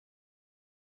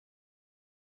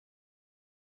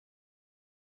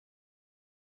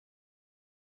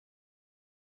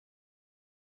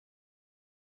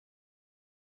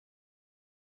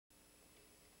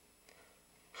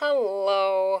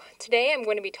Hello. Today I'm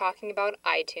going to be talking about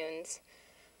iTunes.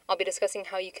 I'll be discussing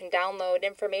how you can download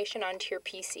information onto your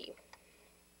PC.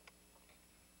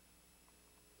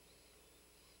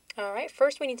 Alright,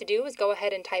 first we need to do is go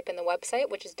ahead and type in the website,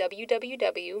 which is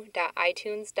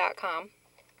www.itunes.com.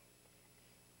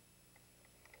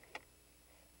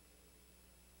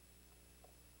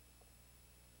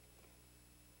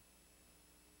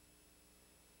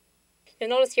 You'll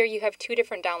notice here you have two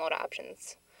different download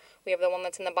options. We have the one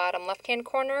that's in the bottom left-hand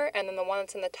corner and then the one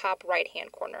that's in the top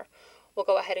right-hand corner. We'll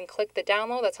go ahead and click the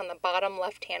download that's on the bottom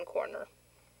left-hand corner.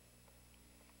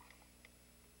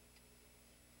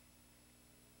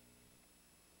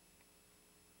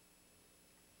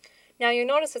 Now you'll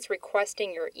notice it's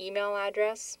requesting your email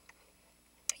address.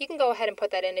 You can go ahead and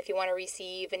put that in if you want to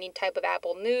receive any type of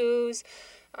Apple news,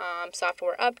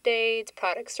 software updates,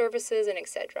 product services, and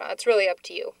etc. It's really up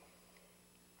to you.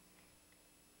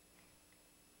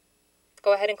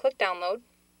 Go ahead and click download.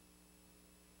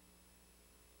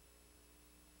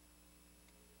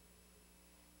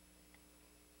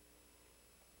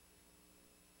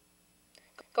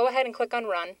 Go ahead and click on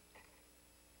run.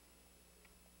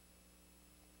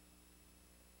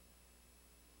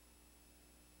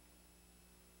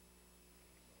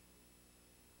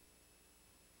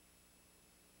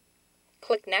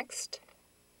 Click next.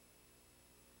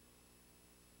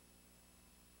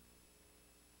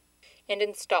 And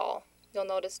install. You'll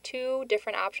notice two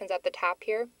different options at the top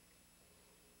here.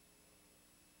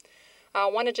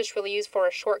 One is just really used for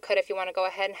a shortcut if you want to go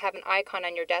ahead and have an icon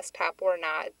on your desktop or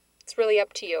not. It's really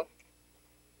up to you.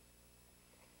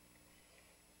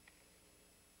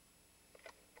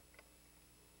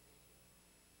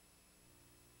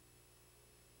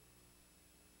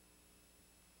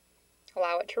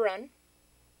 Allow it to run.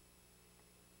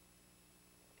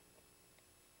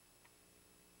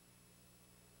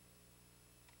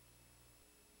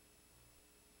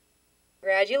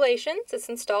 Congratulations, it's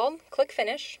installed. Click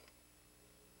Finish.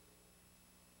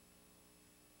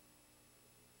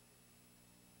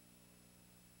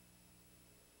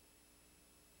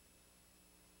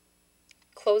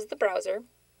 Close the browser.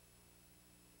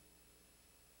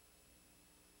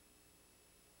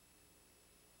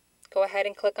 Go ahead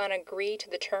and click on Agree to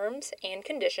the terms and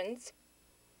conditions.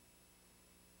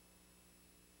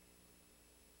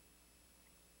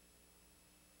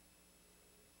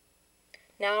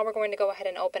 Now we're going to go ahead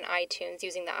and open iTunes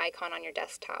using the icon on your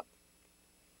desktop.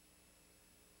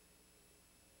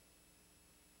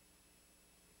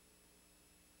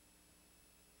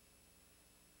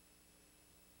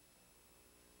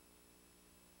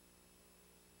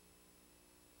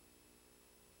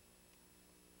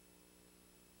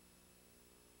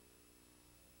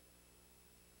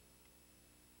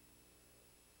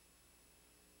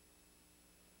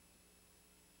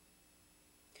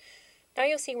 Now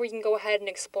you'll see where you can go ahead and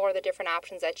explore the different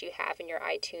options that you have in your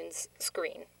iTunes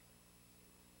screen.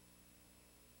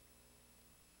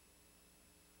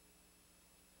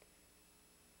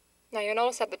 Now you'll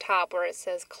notice at the top where it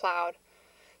says Cloud.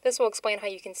 This will explain how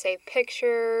you can save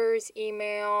pictures,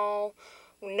 email,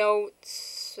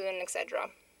 notes, and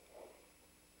etc.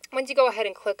 Once you go ahead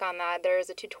and click on that, there is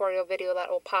a tutorial video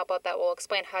that will pop up that will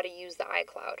explain how to use the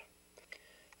iCloud.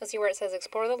 You'll see where it says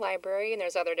Explore the Library, and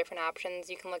there's other different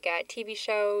options. You can look at TV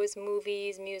shows,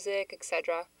 movies, music,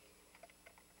 etc.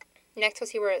 Next, you'll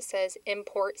see where it says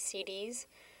Import CDs.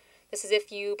 This is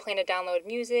if you plan to download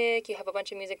music, you have a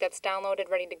bunch of music that's downloaded,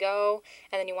 ready to go,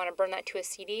 and then you want to burn that to a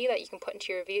CD that you can put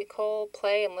into your vehicle,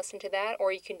 play, and listen to that,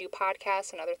 or you can do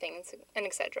podcasts and other things, and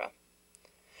etc.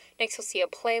 Next, you'll see a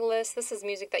playlist. This is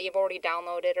music that you've already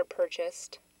downloaded or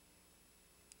purchased.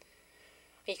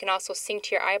 You can also sync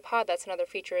to your iPod. That's another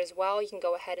feature as well. You can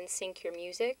go ahead and sync your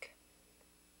music.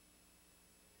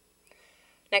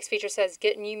 Next feature says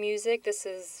Get New Music. This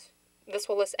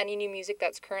will list any new music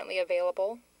that's currently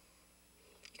available.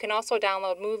 You can also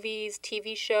download movies,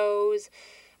 TV shows,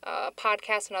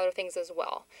 podcasts, and other things as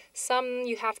well. Some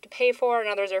you have to pay for and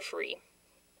others are free.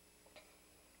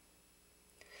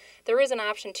 There is an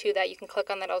option too that you can click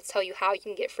on that'll tell you how you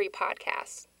can get free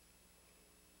podcasts.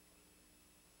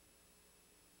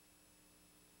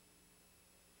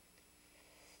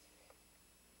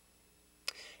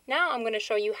 Now I'm going to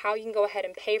show you how you can go ahead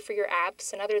and pay for your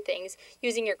apps and other things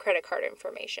using your credit card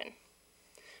information.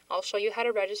 I'll show you how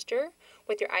to register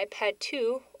with your iPad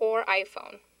 2 or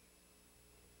iPhone.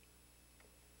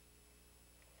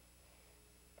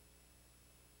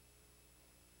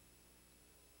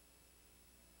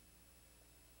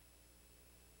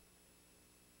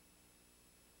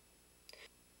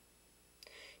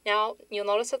 Now you'll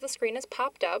notice that the screen has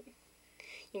popped up.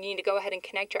 You need to go ahead and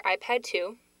connect your iPad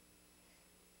 2.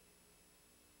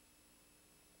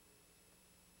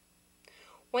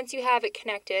 Once you have it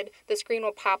connected, the screen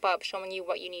will pop up showing you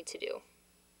what you need to do.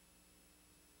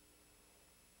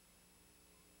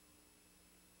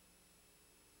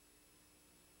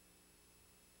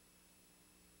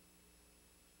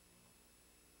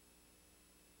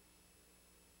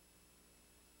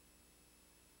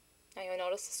 Now you'll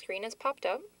notice the screen has popped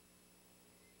up.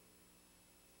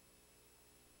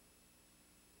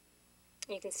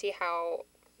 You can see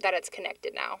that it's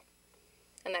connected now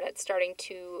and that it's starting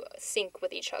to sync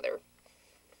with each other.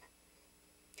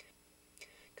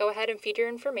 Go ahead and feed your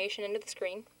information into the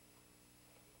screen.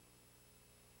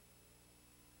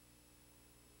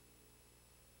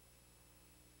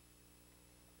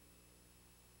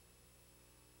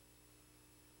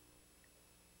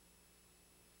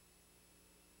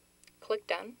 Click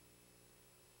Done.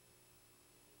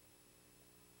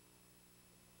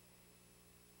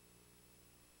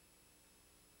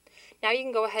 Now you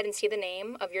can go ahead and see the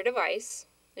name of your device.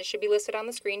 It should be listed on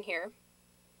the screen here.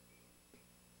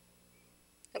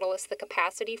 It'll list the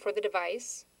capacity for the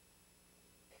device,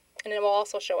 and it will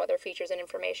also show other features and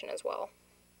information as well.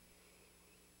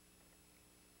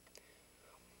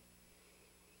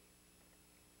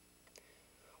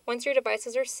 Once your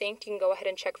devices are synced, you can go ahead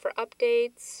and check for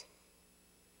updates.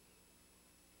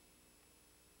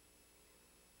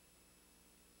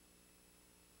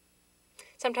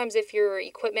 Sometimes if your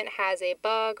equipment has a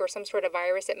bug or some sort of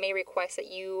virus, it may request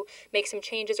that you make some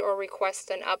changes or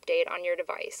request an update on your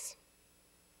device.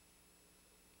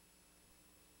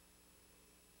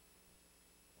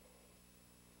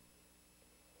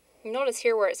 Notice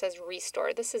here where it says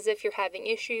restore. This is if you're having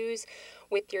issues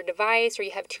with your device or you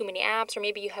have too many apps or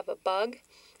maybe you have a bug.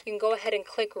 You can go ahead and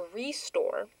click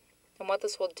restore. And what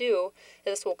this will do is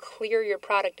this will clear your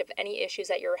product of any issues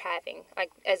that you're having,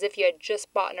 like as if you had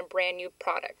just bought a brand new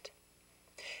product.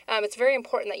 It's very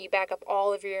important that you back up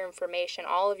all of your information,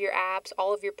 all of your apps,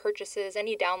 all of your purchases,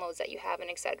 any downloads that you have, and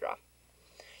etc.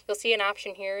 You'll see an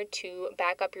option here to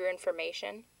back up your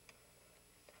information.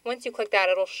 Once you click that,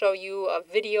 it'll show you a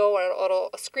video or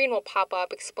a screen will pop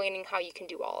up explaining how you can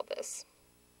do all of this.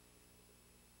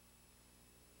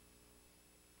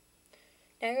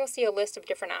 Now you'll see a list of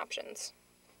different options.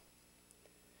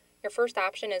 Your first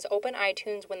option is open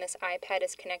iTunes when this iPad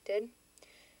is connected.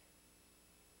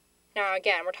 Now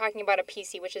again, we're talking about a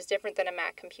PC, which is different than a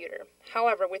Mac computer.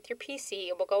 However, with your PC,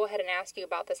 it will go ahead and ask you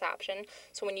about this option.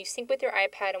 So when you sync with your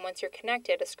iPad and once you're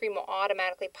connected, a screen will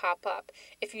automatically pop up.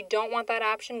 If you don't want that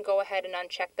option, go ahead and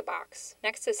uncheck the box.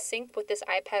 Next is sync with this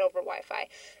iPad over Wi-Fi.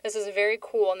 This is very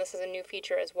cool and this is a new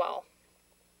feature as well.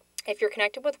 If you're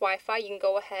connected with Wi-Fi, you can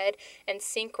go ahead and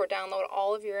sync or download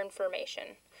all of your information,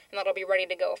 and that'll be ready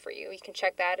to go for you. You can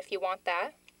check that if you want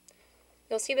that.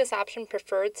 You'll see this option,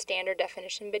 preferred standard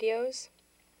definition videos.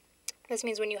 This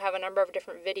means when you have a number of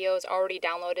different videos already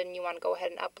downloaded and you want to go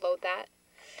ahead and upload that,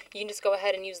 you can just go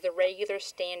ahead and use the regular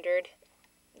standard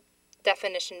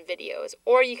definition videos,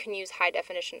 or you can use high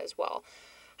definition as well.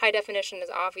 High definition is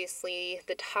obviously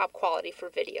the top quality for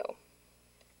video.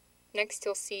 Next,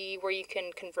 you'll see where you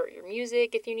can convert your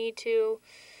music if you need to.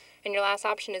 And your last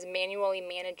option is manually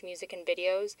manage music and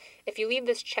videos. If you leave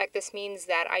this checked, this means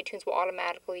that iTunes will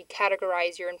automatically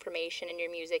categorize your information and your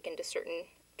music into certain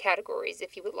categories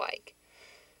if you would like.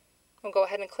 We'll go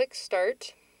ahead and click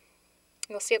Start.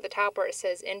 You'll see at the top where it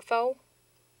says Info.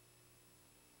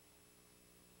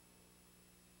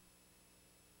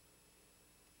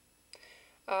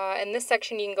 In this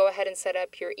section, you can go ahead and set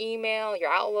up your email,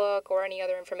 your Outlook, or any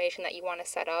other information that you want to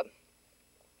set up.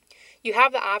 You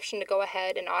have the option to go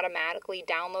ahead and automatically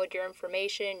download your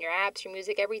information, your apps, your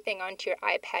music, everything onto your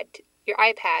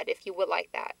iPad if you would like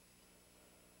that.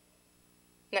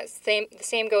 And the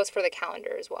same goes for the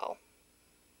calendar as well.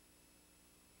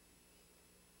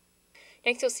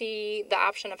 Next, you'll see the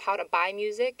option of how to buy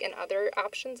music and other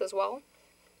options as well.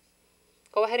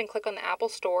 Go ahead and click on the Apple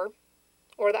Store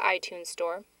or the iTunes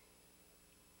Store.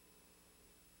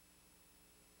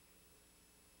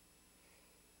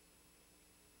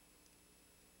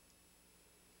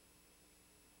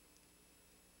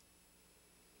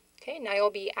 Okay, now you'll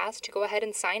be asked to go ahead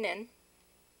and sign in.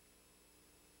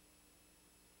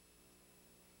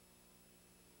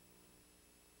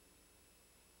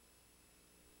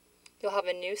 You'll have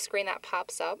a new screen that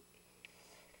pops up.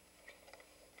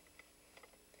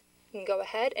 You can go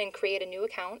ahead and create a new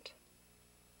account.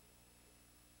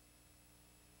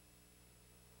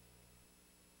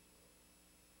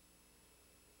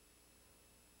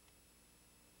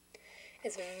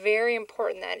 It's very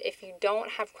important that if you don't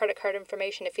have credit card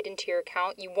information to feed into your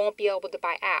account, you won't be able to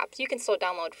buy apps. You can still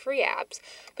download free apps,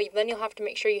 but then you'll have to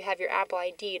make sure you have your Apple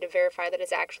ID to verify that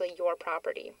it's actually your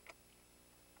property.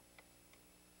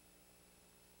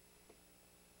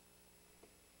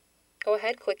 Go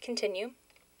ahead, click Continue.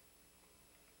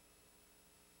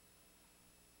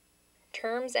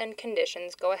 Terms and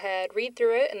conditions. Go ahead, read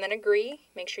through it, and then agree.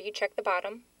 Make sure you check the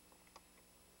bottom.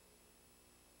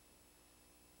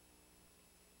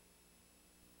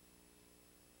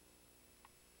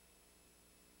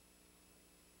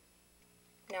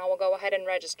 Now we'll go ahead and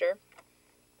register.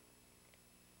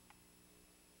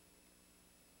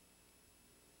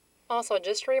 Also,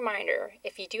 just a reminder,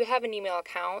 if you do have an email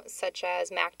account, such as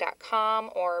mac.com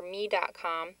or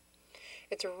me.com,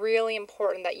 it's really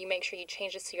important that you make sure you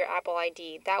change this to your Apple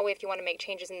ID. That way, if you want to make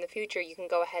changes in the future, you can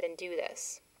go ahead and do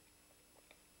this.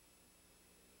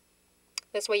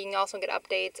 This way, you can also get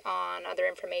updates on other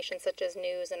information, such as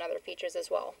news and other features as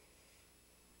well.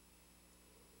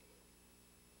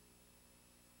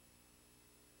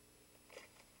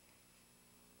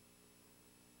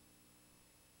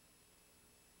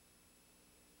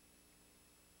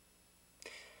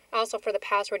 Also, for the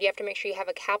password, you have to make sure you have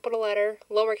a capital letter,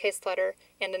 lowercase letter,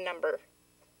 and a number.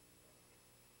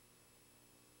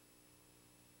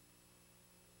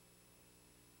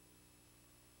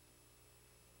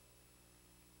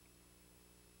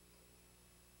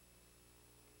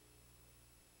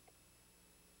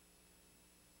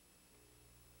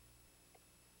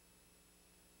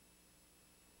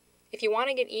 If you want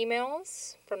to get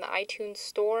emails from the iTunes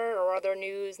store or other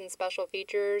news and special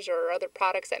features or other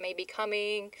products that may be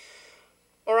coming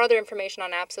or other information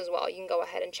on apps as well, you can go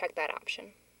ahead and check that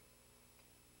option.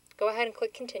 Go ahead and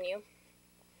click Continue.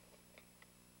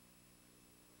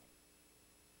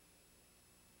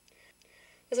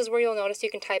 This is where you'll notice you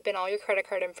can type in all your credit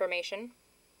card information.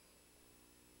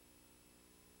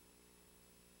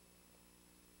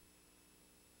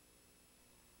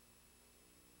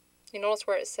 You notice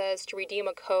where it says to redeem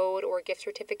a code or gift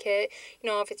certificate.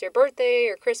 If it's your birthday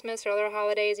or Christmas or other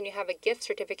holidays and you have a gift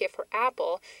certificate for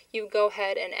Apple, you go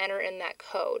ahead and enter in that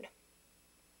code.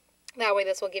 That way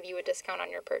this will give you a discount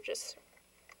on your purchase.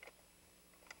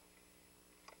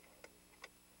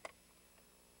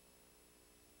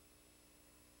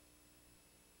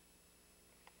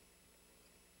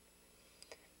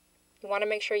 You want to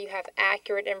make sure you have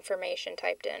accurate information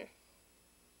typed in.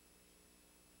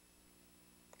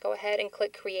 Go ahead and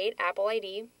click Create Apple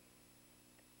ID.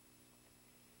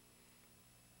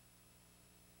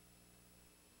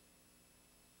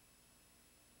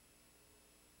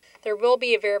 There will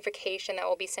be a verification that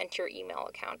will be sent to your email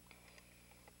account.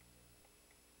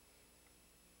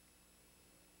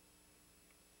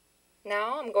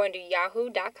 Now I'm going to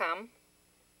yahoo.com.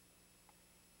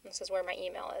 This is where my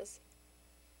email is.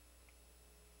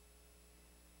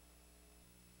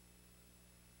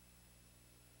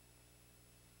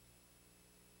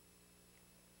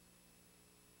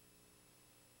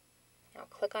 Now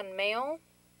click on Mail.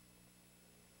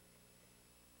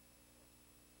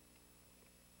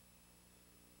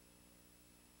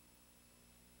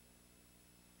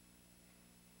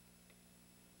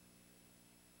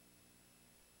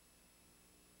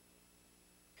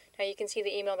 Now you can see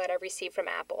the email that I received from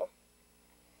Apple.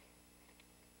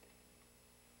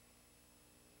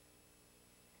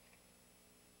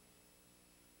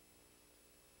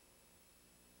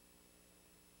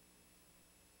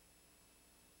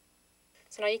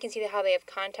 So now you can see how they have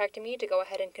contacted me to go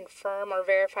ahead and confirm or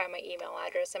verify my email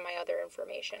address and my other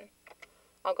information.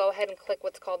 I'll go ahead and click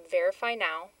what's called Verify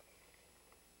Now.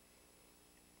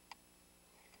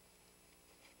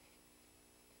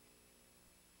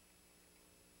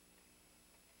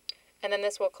 And then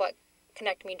this will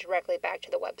connect me directly back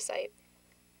to the website.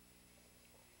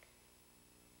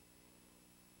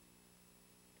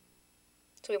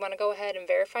 So we want to go ahead and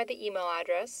verify the email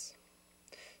address.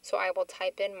 So I will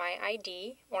type in my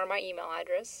ID or my email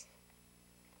address.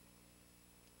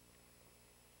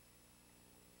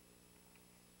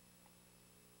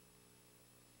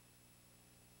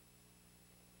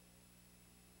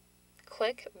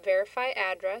 Click Verify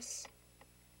Address.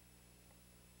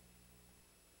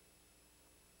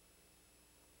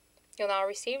 You'll now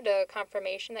receive a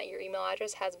confirmation that your email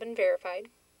address has been verified.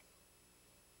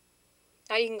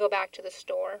 Now you can go back to the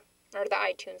store, or the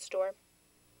iTunes store.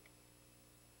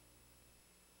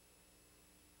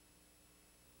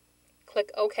 Click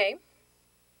OK.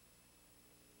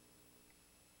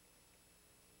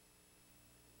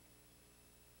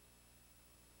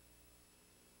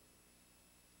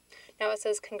 Now it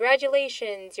says,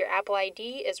 congratulations, your Apple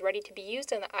ID is ready to be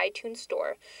used in the iTunes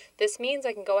store. This means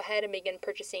I can go ahead and begin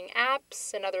purchasing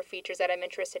apps and other features that I'm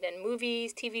interested in,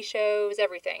 movies, TV shows,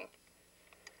 everything.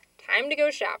 Time to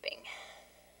go shopping.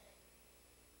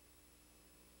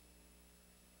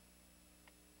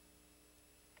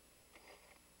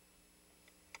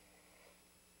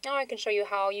 Now I can show you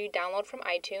how you download from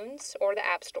iTunes or the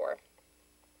App Store.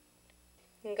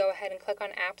 You can go ahead and click on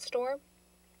App Store.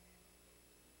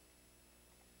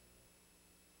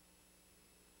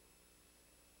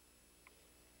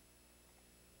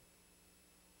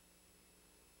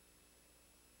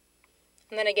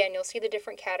 And then again, you'll see the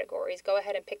different categories. Go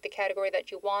ahead and pick the category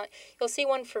that you want. You'll see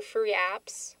one for free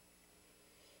apps.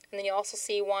 And then you'll also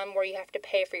see one where you have to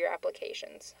pay for your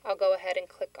applications. I'll go ahead and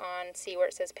click on, see where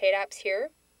it says paid apps here.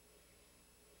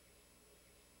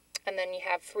 And then you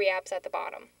have free apps at the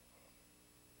bottom.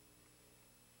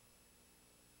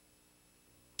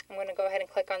 I'm going to go ahead and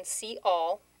click on see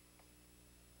all.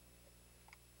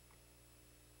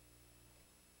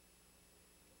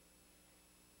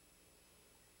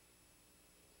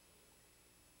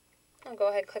 I'll go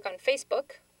ahead and click on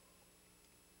Facebook.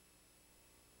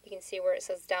 You can see where it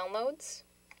says downloads.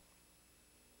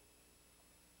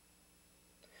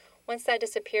 Once that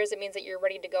disappears, it means that you're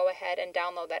ready to go ahead and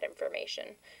download that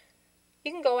information.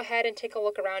 You can go ahead and take a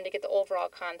look around to get the overall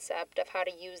concept of how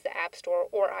to use the App Store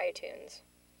or iTunes.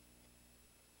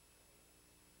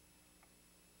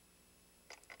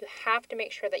 You have to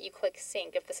make sure that you click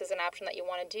sync if this is an option that you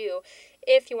want to do,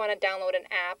 if you want to download an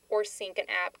app or sync an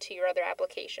app to your other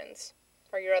applications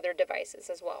or your other devices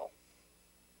as well.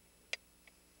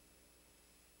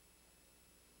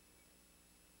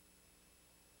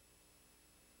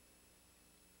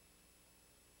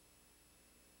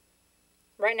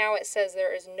 Right now it says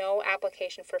there is no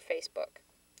application for Facebook.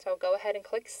 So go ahead and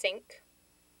click sync.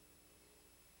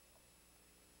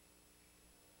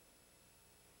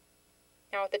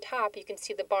 Now at the top you can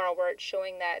see the bar where it's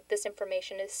showing that this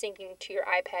information is syncing to your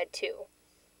iPad 2. It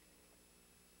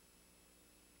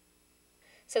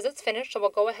says it's finished, so we'll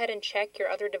go ahead and check your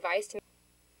other device.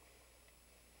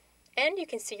 And you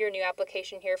can see your new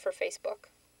application here for Facebook.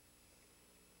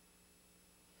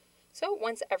 So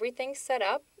once everything's set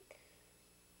up,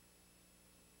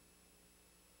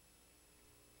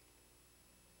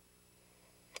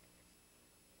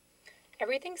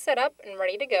 and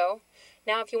ready to go.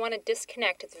 Now if you want to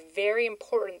disconnect, it's very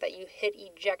important that you hit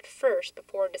eject first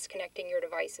before disconnecting your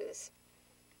devices.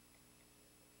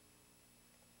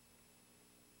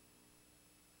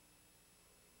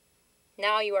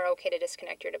 Now you are okay to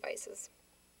disconnect your devices.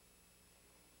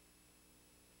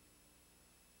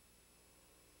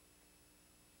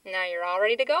 Now you're all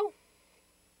ready to go.